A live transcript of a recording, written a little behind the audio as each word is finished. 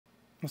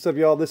What's up,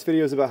 y'all? This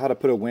video is about how to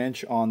put a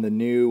winch on the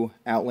new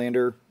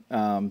Outlander,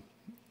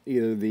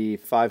 either the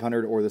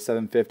 500 or the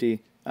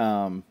 750.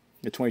 The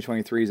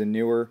 2023 is a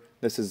newer.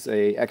 This is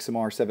a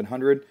XMR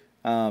 700.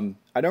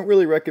 I don't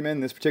really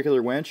recommend this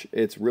particular winch.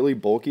 It's really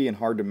bulky and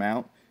hard to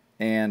mount,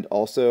 and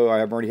also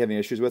I'm already having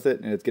issues with it,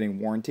 and it's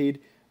getting warrantied.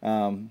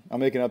 I'll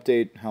make an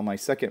update how my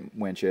second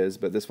winch is,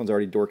 but this one's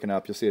already dorking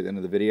up. You'll see at the end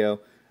of the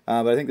video.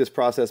 But I think this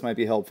process might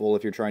be helpful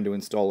if you're trying to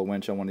install a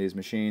winch on one of these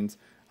machines.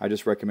 I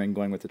just recommend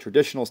going with the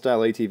traditional style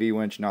ATV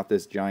winch, not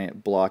this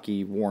giant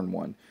blocky worn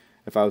one.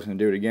 If I was going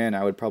to do it again,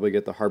 I would probably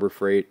get the Harbor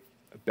Freight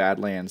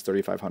Badlands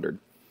 3500.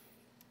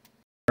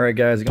 Alright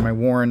guys, I got my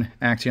worn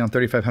Axon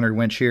 3500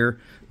 winch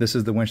here. This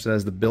is the winch that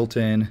has the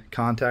built-in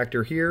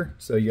contactor here.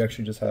 So you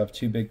actually just have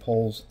two big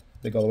poles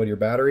that go all the way to your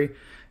battery.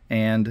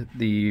 And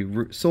the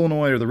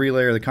solenoid or the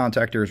relay or the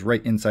contactor is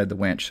right inside the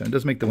winch. So it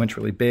does make the winch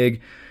really big,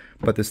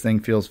 but this thing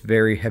feels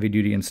very heavy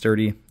duty and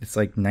sturdy. It's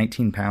like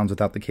 19 pounds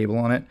without the cable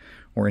on it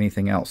or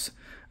anything else.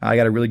 I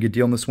got a really good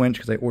deal on this winch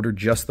because I ordered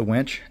just the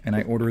winch and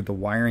I ordered the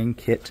wiring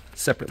kit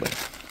separately.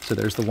 So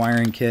there's the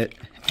wiring kit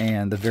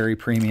and the very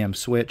premium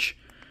switch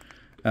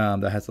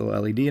that has the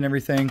LED and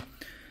everything.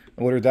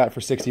 I ordered that for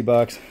 60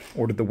 bucks.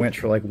 Ordered the winch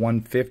for like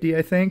 150,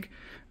 I think.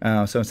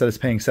 So instead of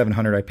paying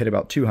 700, I paid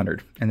about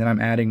 200. And then I'm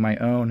adding my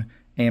own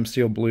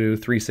Amsteel blue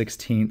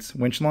 3/16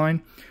 winch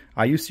line.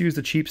 I used to use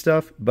the cheap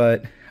stuff,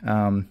 but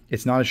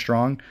it's not as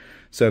strong.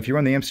 So if you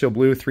run the Amsteel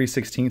blue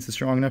 3/16, it's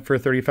strong enough for a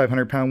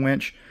 3,500 pound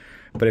winch.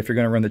 But if you're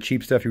going to run the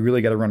cheap stuff, you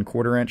really got to run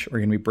 1/4 inch or you're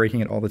going to be breaking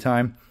it all the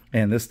time.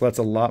 And this lets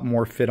a lot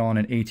more fit on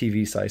an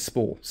ATV size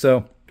spool.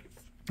 So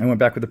I went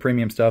back with the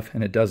premium stuff,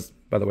 and it does,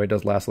 by the way, it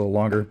does last a little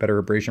longer, better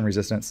abrasion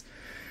resistance.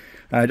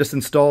 I just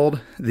installed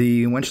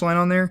the winch line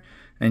on there,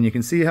 and you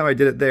can see how I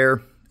did it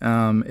there.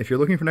 If you're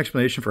looking for an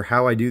explanation for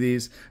how I do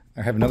these,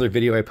 I have another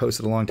video I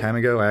posted a long time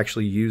ago. I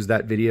actually used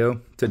that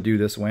video to do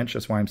this winch.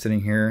 That's why I'm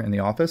sitting here in the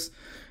office,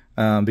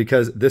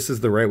 because this is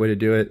the right way to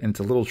do it, and it's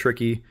a little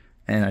tricky.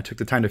 And I took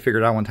the time to figure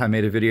it out one time,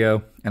 made a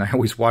video, and I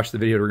always watch the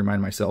video to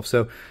remind myself.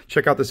 So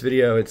check out this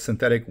video. It's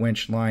synthetic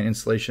winch line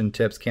installation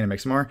tips, Can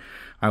XMR.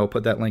 I will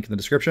put that link in the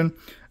description.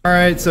 All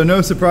right, so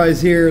no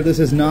surprise here. This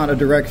is not a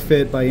direct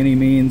fit by any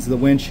means. The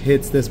winch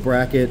hits this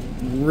bracket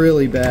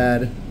really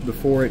bad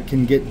before it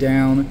can get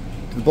down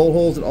to the bolt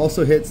holes. It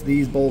also hits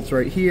these bolts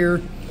right here,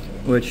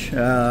 which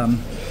are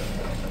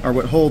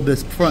what hold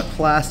this front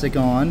plastic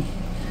on.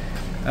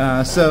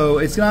 So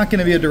it's not going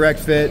to be a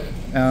direct fit.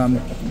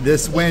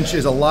 This winch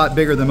is a lot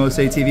bigger than most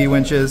ATV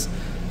winches.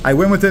 I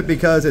went with it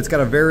because it's got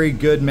a very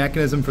good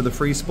mechanism for the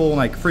free spool, and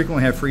I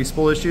frequently have free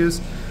spool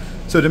issues.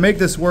 So to make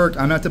this work, I'm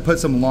going to have to put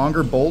some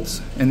longer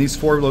bolts in these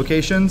 4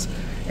 locations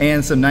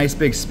and some nice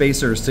big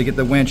spacers to get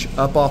the winch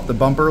up off the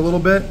bumper a little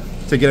bit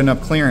to get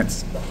enough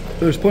clearance.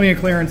 So there's plenty of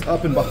clearance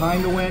up and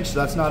behind the winch, so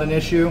that's not an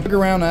issue. Look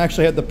around, I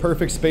actually had the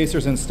perfect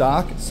spacers in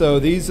stock. So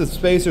these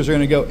spacers are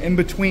going to go in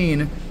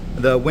between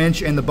the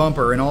winch and the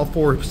bumper in all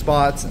 4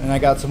 spots, and I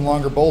got some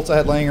longer bolts I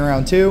had laying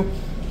around too.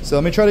 So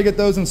let me try to get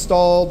those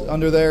installed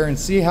under there and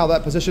see how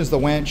that positions the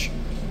winch.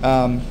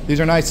 These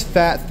are nice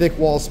fat thick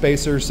wall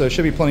spacers, so it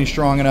should be plenty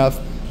strong enough,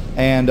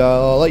 and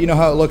I'll let you know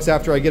how it looks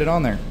after I get it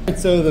on there.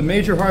 So the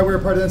major hardware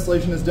part of the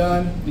installation is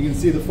done. You can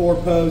see the 4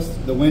 posts,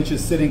 the winch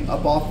is sitting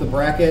up off the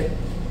bracket.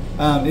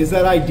 Is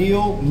that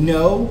ideal?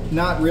 No,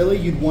 not really.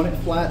 You'd want it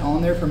flat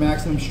on there for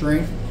maximum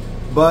strength,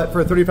 but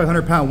for a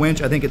 3,500 pound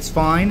winch, I think it's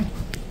fine.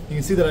 You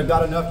can see that I've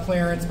got enough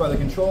clearance by the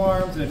control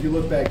arms, and if you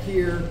look back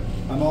here,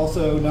 I'm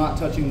also not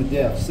touching the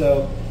diff.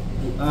 So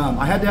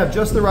I had to have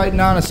just the right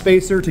amount of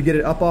spacer to get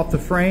it up off the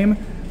frame,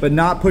 but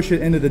not push it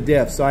into the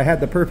diff. So I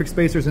had the perfect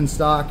spacers in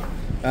stock.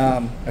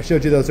 I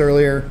showed you those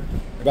earlier.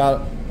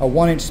 About a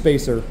 1-inch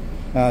spacer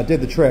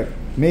did the trick.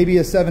 Maybe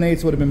a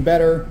 7/8 would have been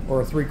better, or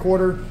a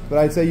 3/4, but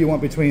I'd say you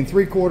want between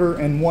 3/4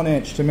 and 1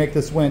 inch to make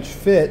this winch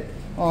fit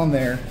on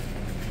there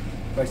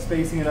by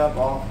spacing it up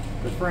off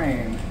the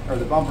frame, or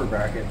the bumper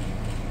bracket.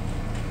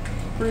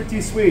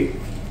 Pretty sweet.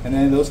 And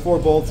then those 4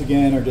 bolts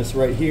again are just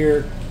right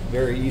here,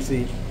 very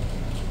easy.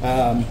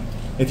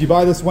 If you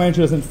buy this winch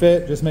and it doesn't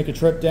fit, just make a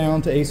trip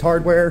down to Ace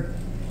Hardware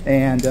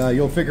and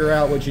you'll figure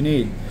out what you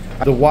need.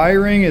 The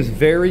wiring is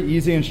very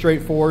easy and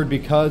straightforward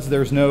because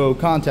there's no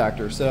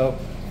contactor. So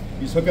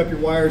you just hook up your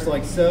wires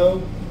like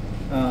so,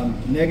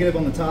 negative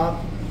on the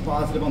top,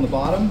 positive on the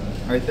bottom,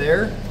 right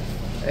there.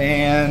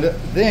 And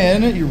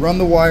then you run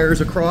the wires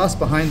across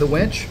behind the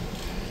winch.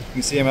 You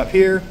can see them up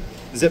here.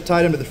 Zip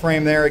tied them to the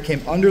frame there. It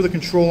came under the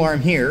control arm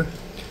here,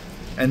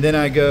 and then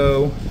I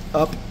go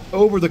up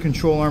over the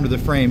control arm to the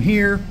frame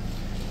here.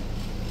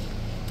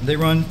 They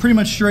run pretty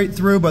much straight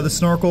through by the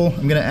snorkel.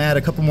 I'm going to add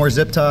a couple more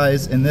zip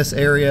ties in this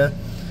area.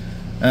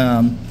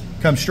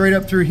 Come straight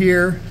up through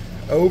here,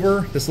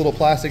 over this little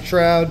plastic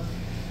shroud,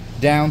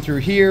 down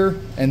through here,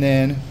 and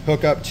then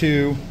hook up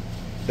to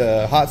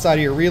the hot side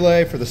of your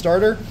relay for the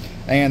starter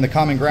and the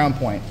common ground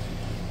point.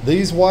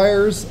 These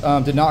wires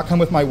did not come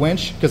with my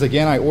winch because,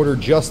 again, I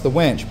ordered just the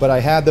winch, but I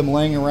had them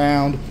laying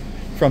around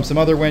from some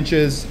other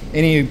winches.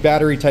 Any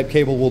battery type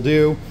cable will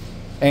do.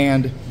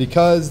 And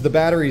because the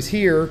battery's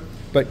here,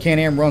 but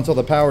Can-Am runs all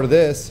the power to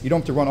this. You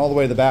don't have to run all the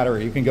way to the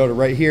battery. You can go to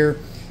right here.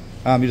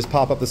 You just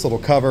pop up this little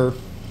cover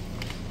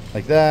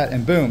like that,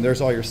 and boom,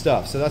 there's all your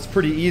stuff. So that's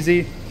pretty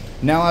easy.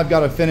 Now I've got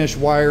to finish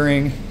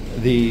wiring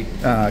the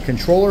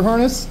controller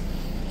harness,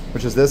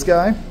 which is this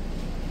guy,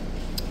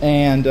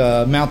 and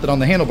mount it on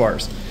the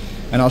handlebars.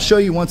 And I'll show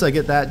you once I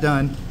get that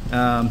done.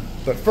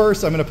 But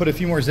first, I'm going to put a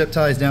few more zip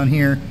ties down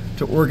here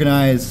to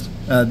organize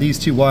these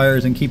two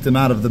wires and keep them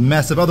out of the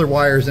mess of other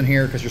wires in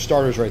here, because your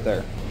starter's right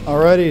there.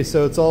 Alrighty,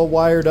 so it's all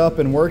wired up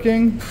and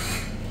working.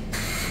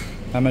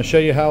 I'm going to show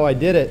you how I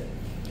did it.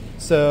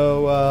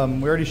 So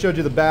we already showed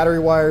you the battery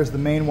wires, the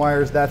main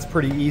wires. That's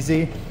pretty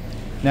easy.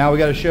 Now we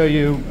got to show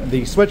you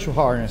the switch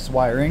harness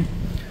wiring.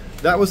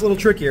 That was a little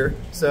trickier.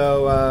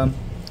 So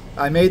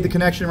I made the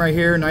connection right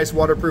here, nice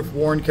waterproof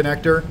Warren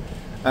connector.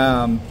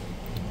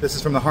 This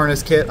is from the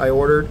harness kit I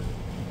ordered.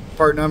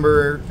 Part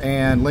number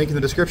and link in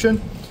the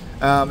description.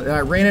 And I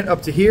ran it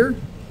up to here,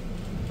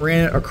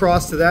 ran it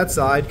across to that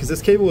side, because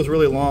this cable was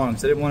really long,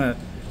 so I didn't want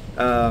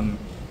to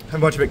have a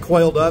bunch of it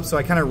coiled up, so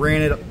I kind of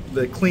ran it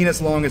the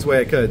cleanest, longest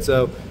way I could.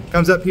 So it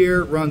comes up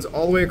here, runs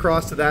all the way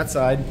across to that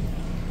side,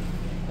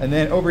 and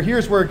then over here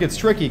is where it gets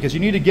tricky, because you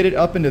need to get it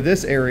up into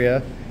this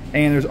area,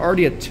 and there's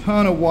already a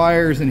ton of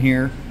wires in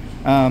here.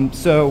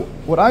 So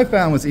what I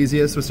found was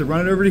easiest was to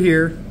run it over to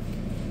here,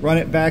 run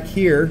it back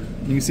here.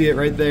 You can see it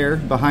right there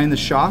behind the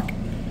shock.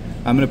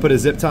 I'm going to put a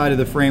zip tie to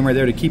the frame right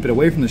there to keep it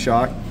away from the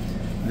shock.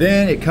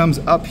 Then it comes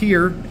up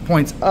here,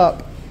 points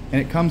up,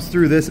 and it comes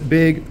through this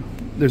big,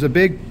 there's a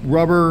big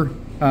rubber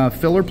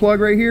filler plug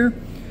right here.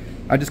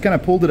 I just kind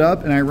of pulled it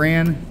up and I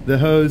ran the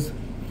hose,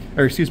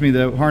 or excuse me,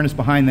 the harness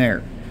behind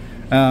there.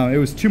 It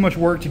was too much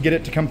work to get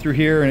it to come through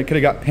here, and it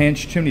could have got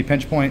pinched, too many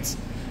pinch points.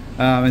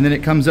 And then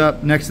it comes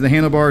up next to the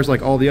handlebars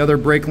like all the other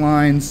brake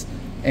lines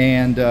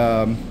and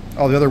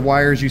all the other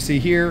wires you see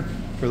here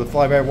for the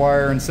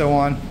fly-by-wire and so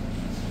on.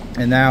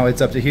 And now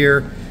it's up to here,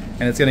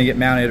 and it's going to get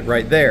mounted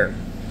right there.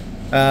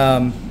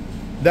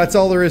 That's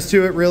all there is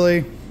to it,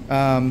 really.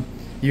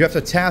 You have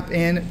to tap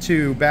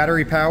into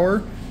battery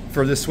power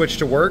for this switch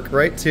to work,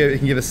 right? So it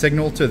can give a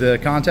signal to the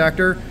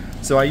contactor.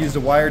 So I used a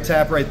wire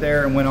tap right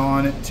there and went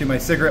on to my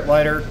cigarette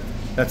lighter.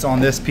 That's on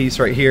this piece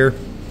right here.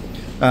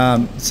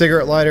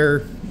 Cigarette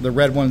lighter, the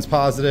red one's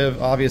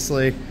positive,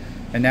 obviously,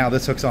 and now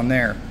this hook's on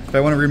there. If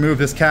I want to remove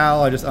this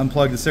cowl, I just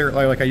unplug the cigarette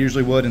lighter like I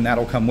usually would, and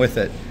that'll come with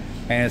it.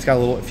 And it's got a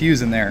little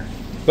fuse in there.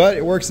 But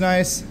it works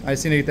nice. I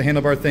just need to get the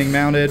handlebar thing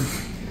mounted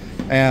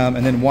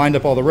and then wind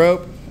up all the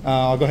rope.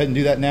 I'll go ahead and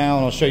do that now,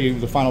 and I'll show you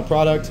the final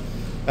product.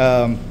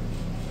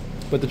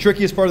 But the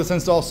trickiest part of this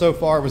install so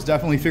far was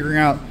definitely figuring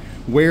out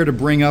where to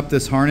bring up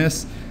this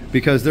harness,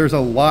 because there's a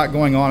lot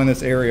going on in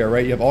this area,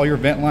 right? You have all your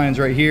vent lines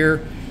right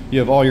here. You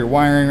have all your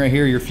wiring right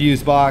here, your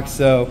fuse box.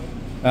 So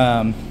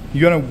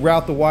you're gonna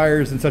route the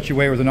wires in such a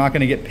way where they're not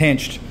gonna get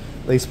pinched.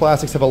 These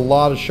plastics have a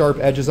lot of sharp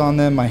edges on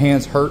them. My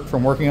hands hurt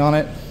from working on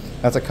it.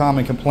 That's a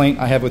common complaint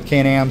I have with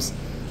Can-Ams.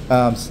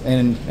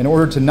 And in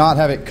order to not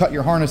have it cut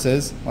your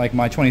harnesses, like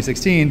my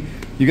 2016,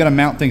 you gotta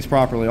mount things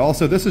properly.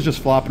 Also, this is just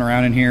flopping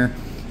around in here.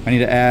 I need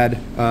to add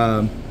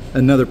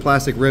another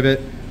plastic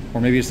rivet, or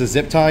maybe just a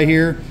zip tie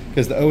here,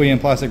 because the OEM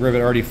plastic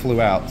rivet already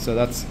flew out. So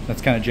that's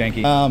kind of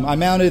janky. I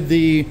mounted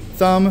the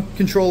thumb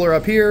controller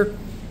up here.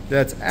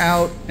 That's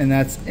out and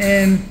that's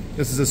in.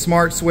 This is a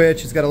smart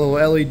switch. It's got a little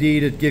LED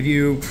to give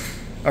you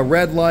a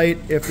red light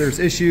if there's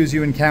issues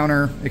you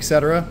encounter,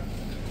 etc.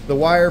 The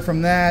wire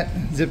from that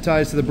zip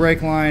ties to the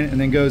brake line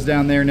and then goes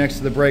down there next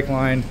to the brake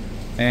line,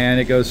 and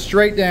it goes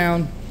straight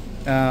down.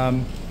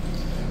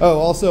 Oh,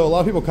 also, a lot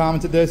of people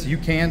commented this. You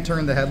can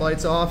turn the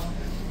headlights off.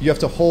 You have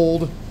to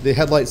hold the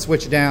headlight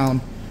switch down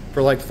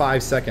for like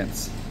 5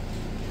 seconds.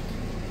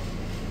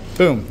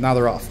 Boom, now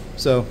they're off.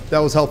 So that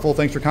was helpful.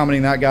 Thanks for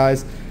commenting that,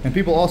 guys. And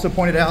people also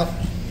pointed out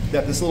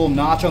that this little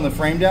notch on the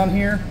frame down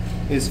here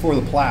is for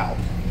the plow.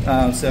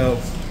 So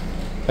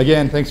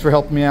again, thanks for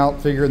helping me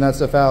out figuring that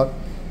stuff out,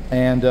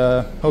 and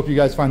hope you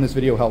guys find this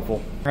video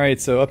helpful. All right,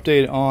 so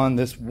update on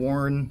this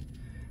Warren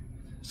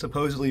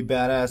supposedly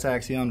badass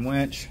Axon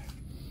winch.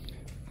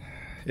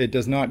 It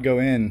does not go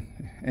in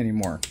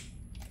anymore.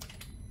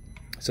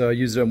 So I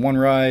used it on one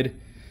ride,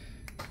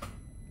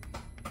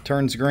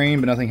 turns green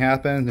but nothing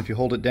happens. If you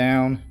hold it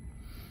down,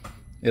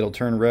 it'll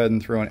turn red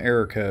and throw an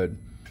error code.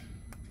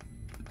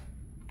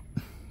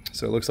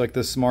 So it looks like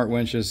this smart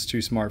winch is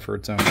too smart for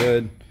its own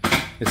good.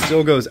 It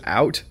still goes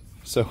out.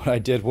 So what I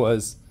did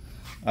was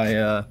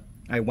I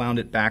wound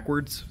it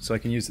backwards so I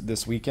can use it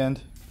this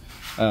weekend,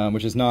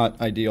 which is not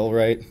ideal,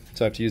 right?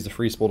 So I have to use the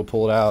free spool to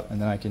pull it out,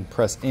 and then I can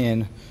press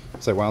in.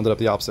 So I wound it up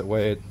the opposite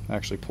way. It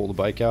actually pulled the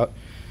bike out.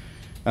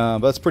 But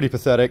that's pretty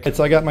pathetic.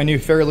 So I got my new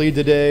fair lead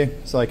today,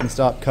 so I can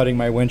stop cutting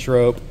my winch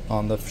rope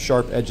on the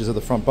sharp edges of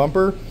the front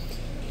bumper.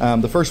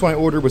 The first one I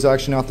ordered was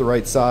actually not the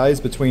right size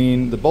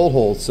between the bolt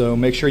holes, so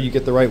make sure you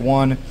get the right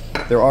one.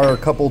 There are a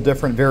couple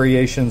different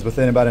variations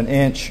within about an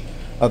inch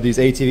of these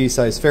ATV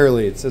size fair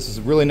leads. This is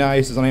really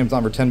nice. It's on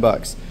Amazon for 10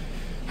 bucks.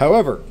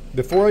 However,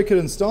 before I could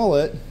install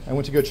it, I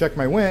went to go check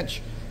my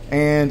winch,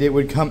 and it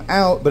would come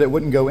out, but it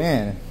wouldn't go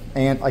in.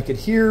 And I could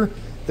hear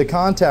the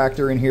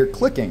contactor in here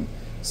clicking.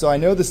 So I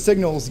know the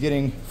signal's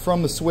getting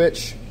from the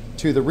switch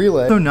to the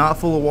relay. So not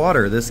full of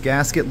water. This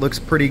gasket looks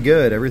pretty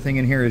good. Everything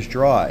in here is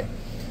dry.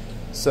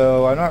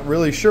 So I'm not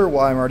really sure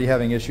why I'm already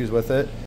having issues with it.